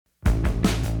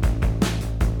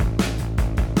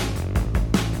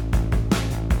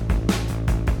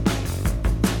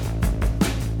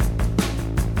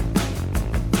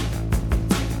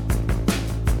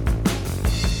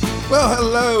Well,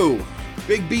 hello.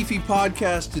 Big beefy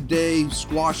podcast today,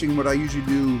 squashing what I usually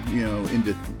do,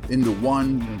 into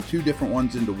one, two different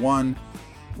ones into one.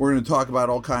 We're going to talk about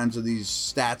all kinds of these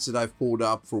stats that I've pulled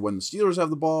up for when the Steelers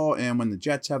have the ball and when the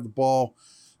Jets have the ball.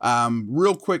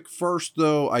 Real quick first,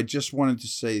 though, I just wanted to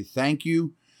say thank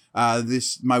you.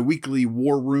 My weekly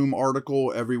War Room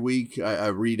article every week. I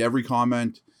read every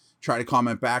comment, try to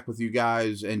comment back with you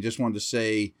guys, and just wanted to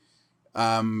say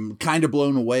kind of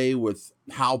blown away with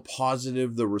how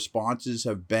positive the responses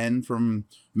have been from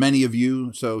many of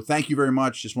you. So thank you very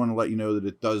much. Just want to let you know that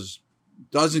it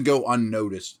doesn't go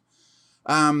unnoticed.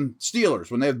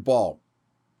 Steelers, when they have the ball,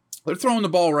 they're throwing the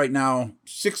ball right now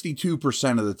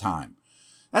 62% of the time.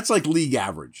 That's like league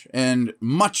average and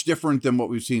much different than what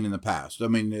we've seen in the past. I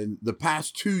mean, in the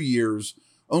past 2 years,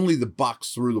 only the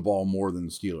Bucs threw the ball more than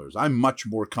the Steelers. I'm much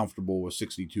more comfortable with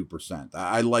 62%.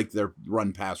 I like their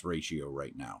run-pass ratio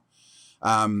right now.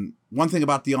 One thing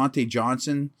about Deontay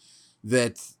Johnson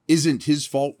that isn't his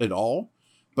fault at all,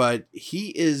 but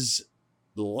he is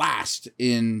last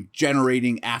in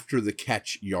generating after the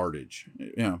catch yardage.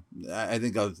 I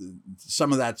think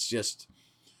some of that's just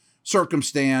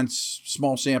circumstance,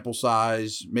 small sample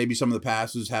size. Maybe some of the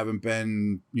passes haven't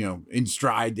been, in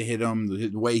stride to hit him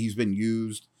the way he's been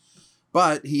used.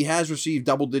 But he has received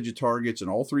double-digit targets in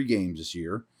all 3 games this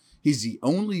year. He's the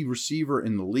only receiver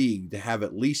in the league to have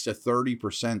at least a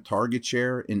 30% target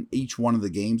share in each one of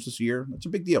the games this year. That's a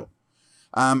big deal.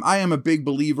 I am a big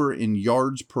believer in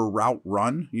yards per route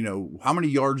run. How many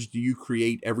yards do you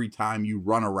create every time you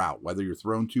run a route, whether you're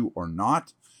thrown to or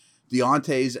not?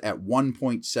 Deontay's at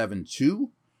 1.72.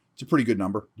 It's a pretty good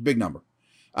number, a big number.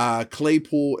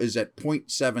 Claypool is at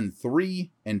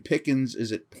 0.73, and Pickens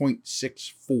is at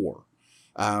 0.64.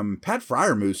 Pat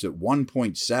Freiermuth at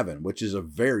 1.7, which is a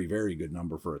very, very good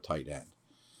number for a tight end.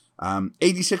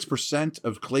 86%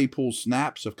 of Claypool's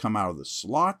snaps have come out of the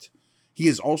slot. He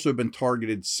has also been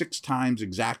targeted 6 times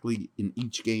exactly in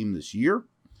each game this year.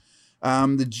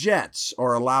 The Jets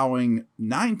are allowing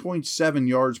 9.7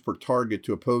 yards per target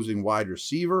to opposing wide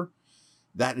receiver.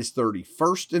 That is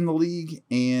 31st in the league,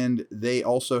 and they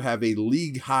also have a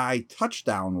league-high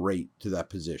touchdown rate to that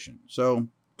position. So,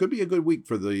 could be a good week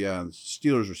for the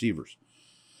Steelers receivers.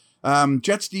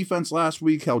 Jets defense last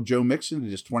week held Joe Mixon to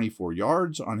just 24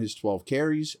 yards on his 12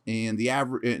 carries, and the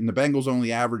Bengals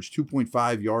only averaged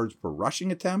 2.5 yards per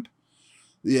rushing attempt.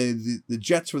 The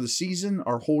Jets for the season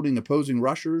are holding opposing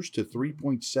rushers to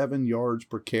 3.7 yards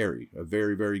per carry. A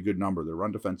very, very good number. Their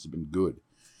run defense has been good.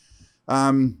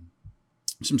 Some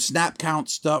snap count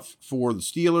stuff for the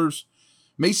Steelers.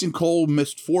 Mason Cole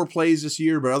missed 4 plays this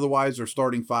year, but otherwise their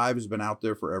starting 5 has been out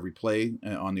there for every play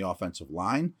on the offensive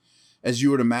line. As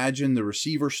you would imagine, the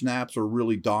receiver snaps are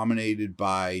really dominated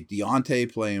by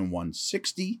Deontay playing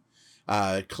 160.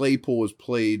 Claypool has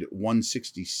played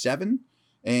 167.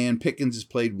 And Pickens has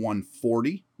played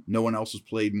 140. No one else has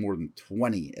played more than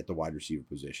 20 at the wide receiver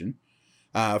position.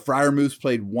 Freiermuth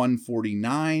played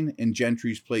 149, and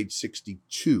Gentry's played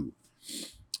 62.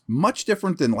 Much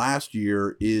different than last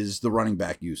year is the running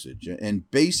back usage. And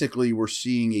basically, we're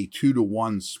seeing a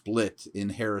 2-to-1 split in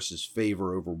Harris's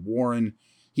favor over Warren.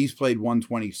 He's played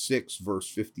 126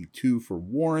 versus 52 for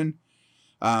Warren.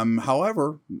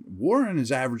 However, Warren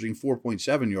is averaging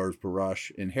 4.7 yards per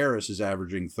rush, and Harris is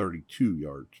averaging 32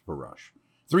 yards per rush.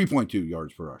 3.2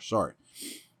 yards per rush, sorry.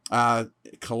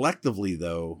 Collectively,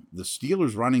 though, the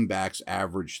Steelers running backs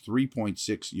average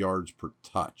 3.6 yards per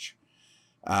touch.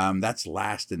 That's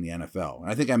last in the NFL.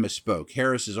 And I think I misspoke.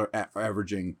 Harris is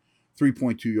averaging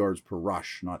 3.2 yards per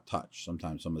rush, not touch.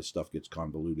 Sometimes some of this stuff gets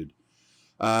convoluted.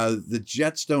 The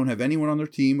Jets don't have anyone on their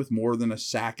team with more than a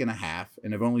sack and a half,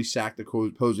 and have only sacked the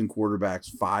opposing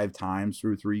quarterbacks 5 times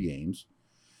through 3 games.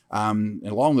 And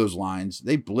along those lines,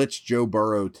 they blitzed Joe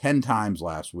Burrow 10 times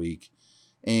last week.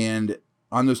 And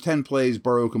on those 10 plays,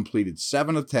 Burrow completed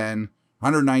 7 of 10,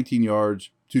 119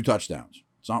 yards, 2 touchdowns.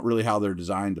 It's not really how they're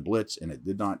designed to blitz, and it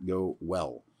did not go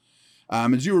well.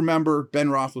 As you remember, Ben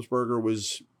Roethlisberger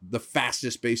was the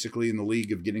fastest, basically, in the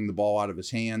league of getting the ball out of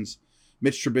his hands.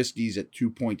 Mitch Trubisky's at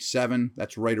 2.7.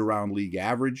 That's right around league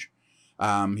average.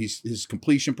 His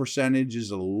completion percentage is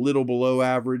a little below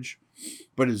average,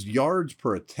 but his yards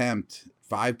per attempt,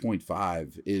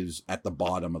 5.5, is at the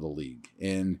bottom of the league.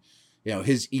 And,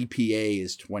 his EPA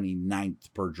is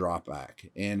 29th per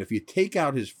dropback. And if you take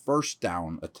out his first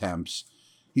down attempts,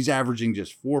 he's averaging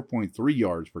just 4.3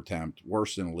 yards per attempt,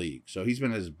 worse than the league. So he's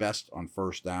been at his best on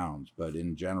first downs, but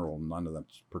in general, none of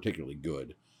them's particularly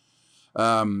good.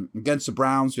 Against the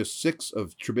Browns, just 6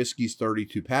 of Trubisky's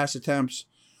 32 pass attempts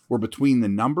were between the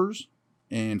numbers,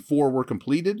 and 4 were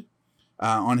completed.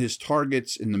 On his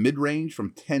targets in the mid-range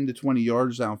from 10 to 20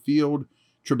 yards downfield,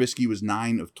 Trubisky was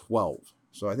 9 of 12.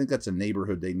 So I think that's a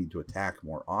neighborhood they need to attack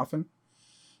more often.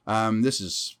 This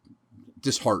is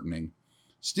disheartening.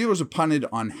 Steelers have punted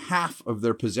on half of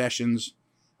their possessions.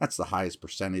 That's the highest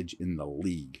percentage in the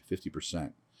league,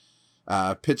 50%.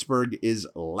 Pittsburgh is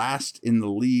last in the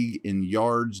league in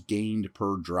yards gained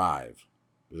per drive.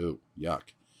 Ooh,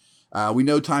 yuck. We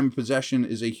know time of possession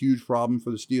is a huge problem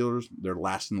for the Steelers. They're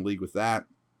last in the league with that.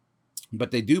 But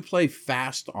they do play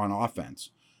fast on offense.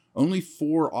 Only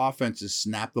 4 offenses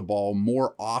snap the ball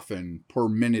more often per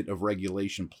minute of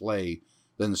regulation play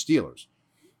than the Steelers.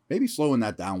 Maybe slowing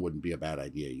that down wouldn't be a bad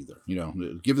idea either.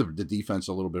 Give the defense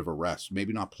a little bit of a rest.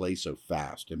 Maybe not play so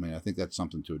fast. I think that's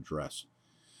something to address.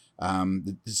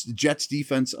 The Jets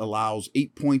defense allows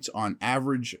 8 points on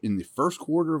average in the first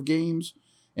quarter of games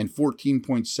and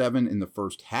 14.7 in the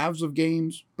first halves of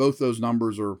games. Both those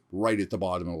numbers are right at the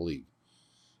bottom of the league.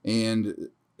 And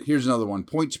here's another one.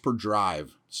 Points per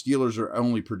drive. Steelers are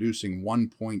only producing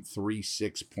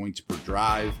 1.36 points per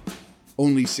drive.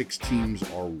 Only 6 teams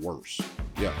are worse.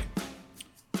 Yuck.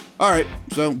 All right,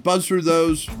 so buzz through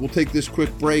those. We'll take this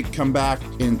quick break, come back,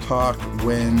 and talk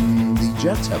when the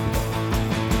Jets have the ball.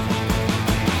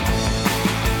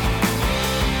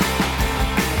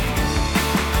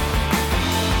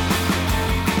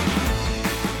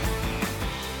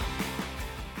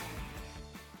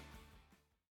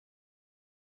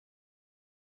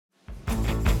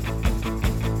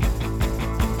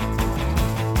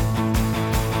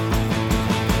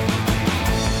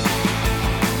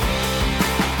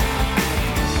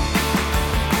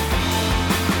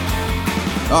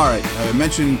 All right, I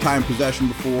mentioned time possession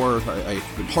before.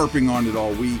 I've been harping on it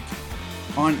all week.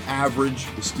 On average,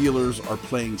 the Steelers are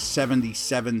playing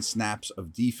 77 snaps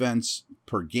of defense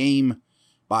per game,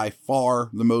 by far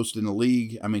the most in the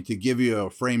league. To give you a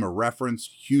frame of reference,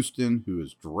 Houston, who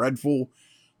is dreadful,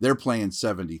 they're playing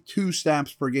 72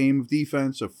 snaps per game of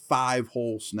defense, so 5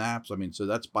 whole snaps. So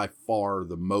that's by far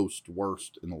the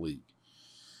worst in the league.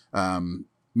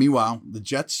 Meanwhile, the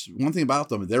Jets, one thing about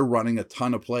them, they're running a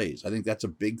ton of plays. I think that's a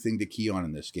big thing to key on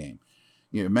in this game.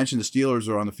 You mentioned the Steelers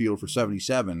are on the field for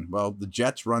 77. Well, the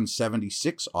Jets run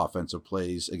 76 offensive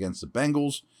plays against the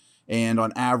Bengals and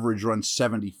on average run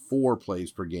 74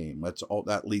 plays per game.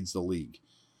 That leads the league.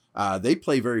 They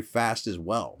play very fast as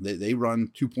well. They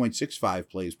run 2.65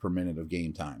 plays per minute of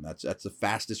game time. That's the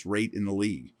fastest rate in the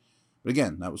league. But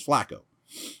again, that was Flacco.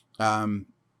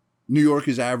 New York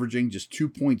is averaging just 2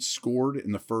 points scored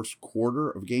in the first quarter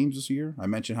of games this year. I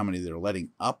mentioned how many they're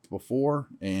letting up before,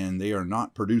 and they are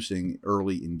not producing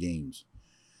early in games.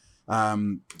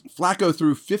 Flacco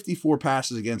threw 54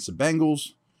 passes against the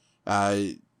Bengals.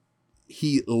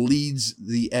 He leads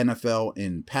the NFL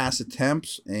in pass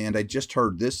attempts, and I just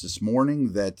heard this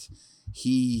morning that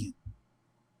he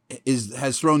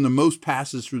has thrown the most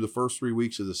passes through the first 3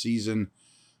 weeks of the season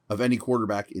of any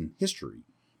quarterback in history.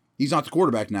 He's not the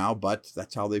quarterback now, but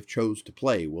that's how they've chose to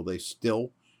play. Will they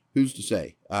still? Who's to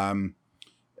say?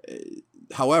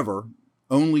 However,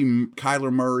 only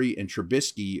Kyler Murray and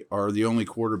Trubisky are the only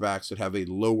quarterbacks that have a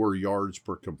lower yards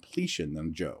per completion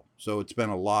than Joe. So it's been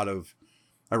a lot of,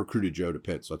 I recruited Joe to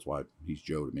Pitt, so that's why he's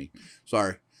Joe to me.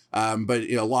 Sorry. But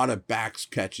a lot of backs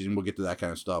catches, and we'll get to that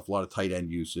kind of stuff. A lot of tight end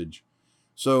usage.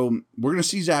 So we're going to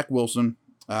see Zach Wilson.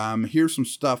 Here's some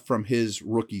stuff from his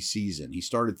rookie season. He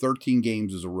started 13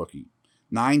 games as a rookie.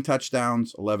 9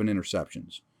 touchdowns, 11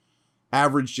 interceptions.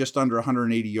 Averaged just under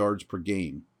 180 yards per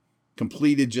game.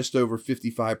 Completed just over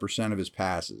 55% of his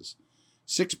passes.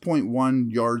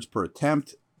 6.1 yards per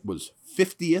attempt, was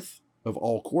 50th of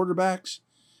all quarterbacks,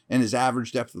 and his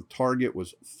average depth of target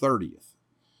was 30th.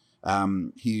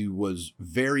 He was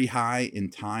very high in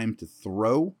time to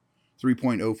throw,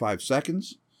 3.05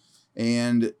 seconds,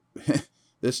 and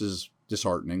this is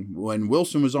disheartening. When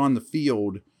Wilson was on the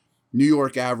field, New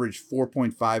York averaged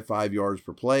 4.55 yards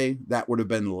per play. That would have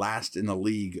been last in the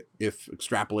league if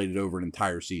extrapolated over an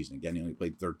entire season. Again, he only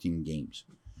played 13 games.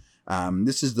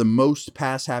 This is the most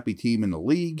pass-happy team in the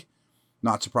league.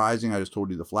 Not surprising. I just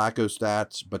told you the Flacco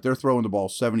stats, but they're throwing the ball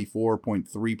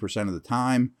 74.3% of the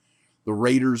time. The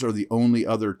Raiders are the only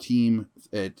other team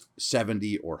at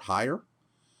 70 or higher.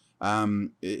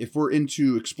 If we're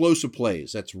into explosive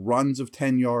plays, that's runs of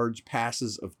 10 yards,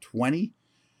 passes of 20.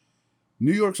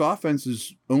 New York's offense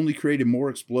has only created more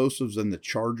explosives than the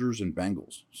Chargers and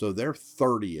Bengals. So they're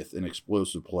 30th in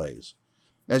explosive plays.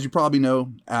 As you probably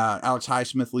know, Alex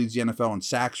Highsmith leads the NFL in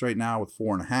sacks right now with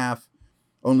 4.5.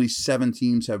 Only 7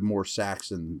 teams have more sacks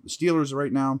than the Steelers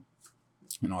right now.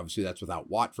 And obviously that's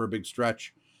without Watt for a big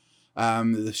stretch.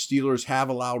 The Steelers have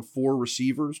allowed 4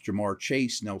 receivers, Jamar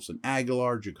Chase, Nelson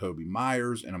Aguilar, Jacoby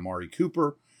Myers, and Amari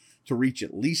Cooper, to reach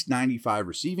at least 95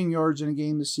 receiving yards in a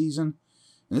game this season.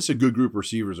 And this is a good group of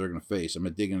receivers they're going to face. I'm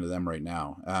going to dig into them right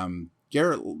now.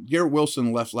 Garrett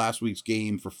Wilson left last week's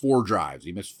game for 4 drives.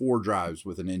 He missed 4 drives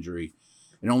with an injury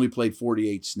and only played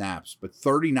 48 snaps, but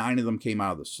 39 of them came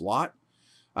out of the slot.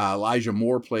 Elijah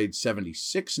Moore played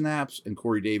 76 snaps, and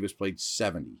Corey Davis played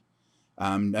 70.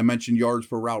 I mentioned yards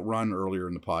per route run earlier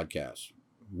in the podcast.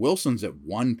 Wilson's at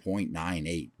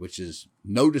 1.98, which is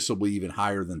noticeably even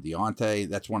higher than Deontay.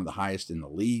 That's one of the highest in the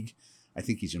league. I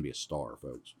think he's going to be a star,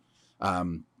 folks.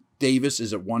 Davis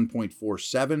is at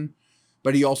 1.47,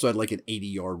 but he also had like an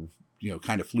 80-yard,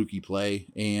 kind of fluky play.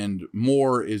 And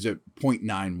Moore is at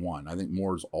 0.91. I think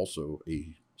Moore is also a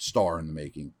star in the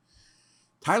making.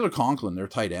 Tyler Conklin, their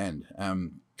tight end,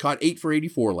 caught 8 for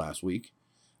 84 last week,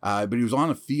 but he was on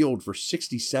the field for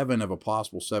 67 of a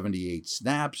possible 78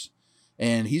 snaps.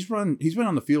 And he's been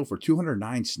on the field for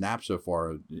 209 snaps so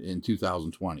far in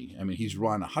 2020. I mean, he's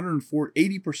run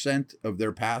 80% of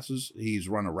their passes he's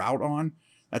run a route on.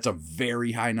 That's a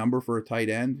very high number for a tight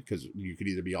end because you could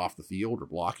either be off the field or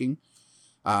blocking.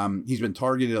 He's been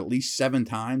targeted at least 7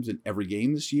 times in every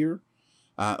game this year.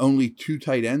 Only 2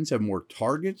 tight ends have more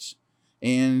targets.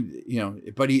 And,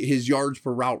 but his yards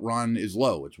per route run is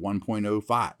low. It's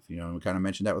 1.05. We kind of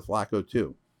mentioned that with Flacco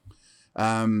too.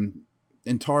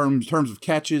 In terms of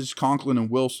catches, Conklin and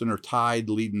Wilson are tied,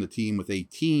 leading the team with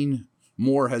 18.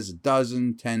 Moore has a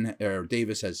dozen, 10, or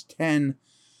Davis has 10.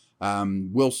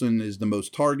 Wilson is the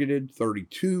most targeted,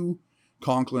 32.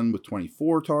 Conklin with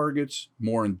 24 targets.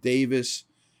 Moore and Davis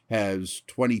has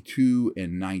 22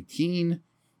 and 19.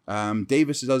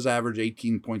 Davis does average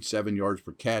 18.7 yards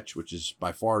per catch, which is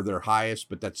by far their highest,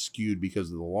 but that's skewed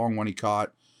because of the long one he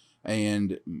caught.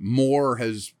 And Moore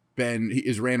is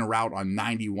ran a route on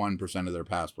 91% of their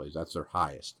pass plays. That's their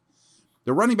highest.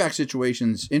 The running back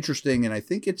situation's interesting, and I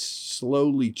think it's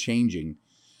slowly changing.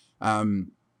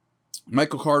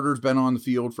 Michael Carter's been on the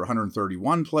field for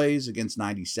 131 plays against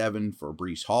 97 for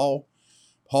Breece Hall.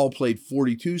 Hall played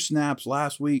 42 snaps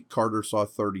last week. Carter saw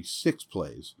 36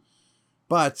 plays.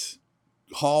 But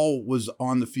Hall was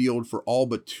on the field for all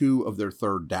but 2 of their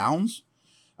third downs.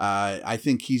 I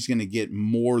think he's going to get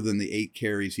more than the 8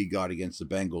 carries he got against the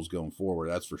Bengals going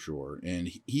forward, that's for sure. And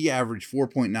he averaged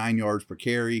 4.9 yards per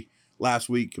carry last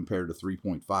week compared to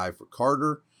 3.5 for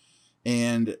Carter.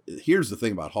 And here's the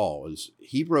thing about Hall is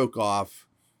he broke off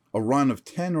a run of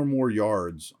 10 or more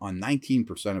yards on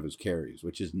 19% of his carries,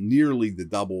 which is nearly the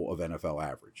double of NFL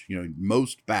average.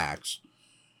 Most backs,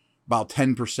 about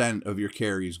 10% of your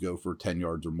carries go for 10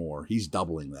 yards or more. He's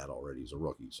doubling that already as a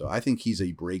rookie. So I think he's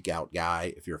a breakout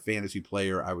guy. If you're a fantasy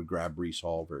player, I would grab Breece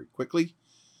Hall very quickly.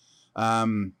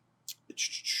 Where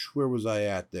was I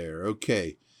at there?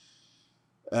 Okay.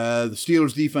 The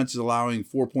Steelers defense is allowing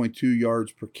 4.2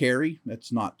 yards per carry.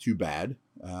 That's not too bad.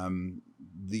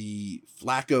 The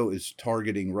Flacco is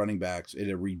targeting running backs at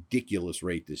a ridiculous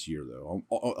rate this year, though.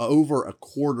 Over a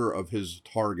quarter of his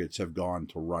targets have gone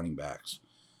to running backs.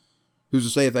 Who's to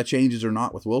say if that changes or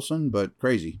not with Wilson, but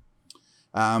crazy.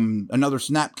 Another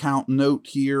snap count note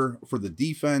here for the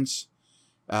defense.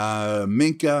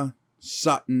 Minka,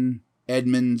 Sutton,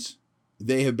 Edmonds,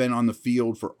 they have been on the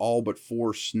field for all but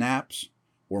 4 snaps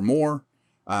or more.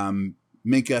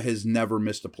 Minka has never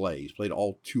missed a play. He's played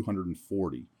all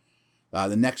 240.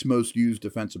 The next most used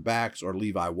defensive backs are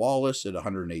Levi Wallace at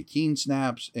 118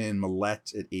 snaps and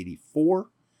Millette at 84.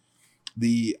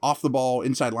 The off-the-ball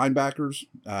inside linebackers,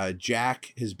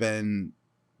 Jack has been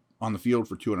on the field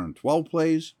for 212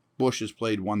 plays. Bush has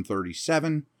played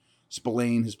 137.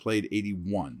 Spillane has played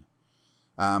 81.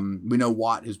 We know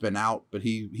Watt has been out, but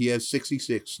he has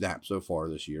 66 snaps so far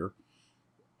this year.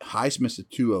 Highsmith's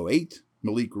at 208.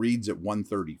 Malik Reed's at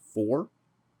 134.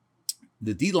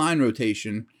 The D-line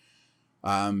rotation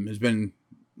has been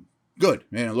good.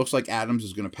 And it looks like Adams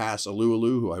is going to pass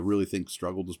Alualu, who I really think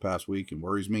struggled this past week and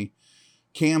worries me.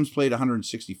 Cam's played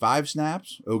 165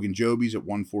 snaps. Ogunjobi's at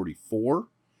 144.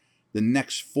 The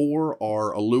next 4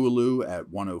 are Alualu at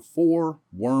 104,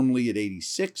 Wormley at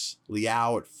 86,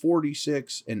 Liao at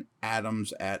 46, and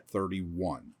Adams at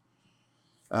 31.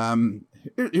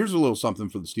 Here's a little something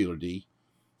for the Steeler D.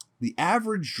 The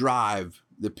average drive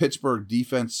the Pittsburgh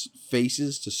defense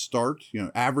faces to start,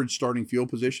 average starting field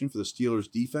position for the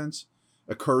Steelers defense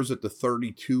occurs at the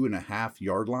 32.5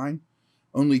 yard line.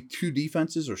 Only 2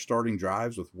 defenses are starting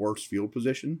drives with worse field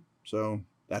position. So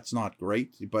that's not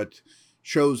great, but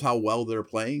shows how well they're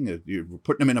playing. You're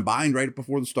putting them in a bind right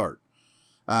before the start.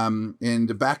 And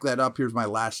to back that up, here's my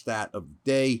last stat of the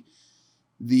day.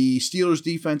 The Steelers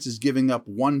defense is giving up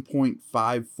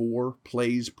 1.54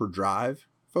 plays per drive.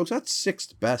 Folks, that's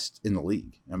 6th best in the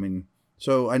league. I mean,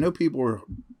 so I know people are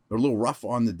a little rough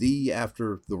on the D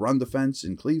after the run defense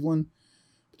in Cleveland,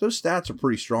 but those stats are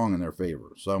pretty strong in their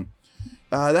favor. So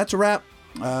that's a wrap.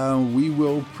 We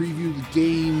will preview the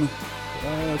game,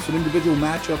 some individual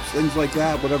matchups, things like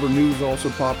that, whatever news also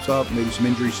pops up, maybe some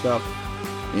injury stuff,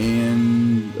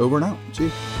 and over and out. See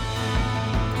you.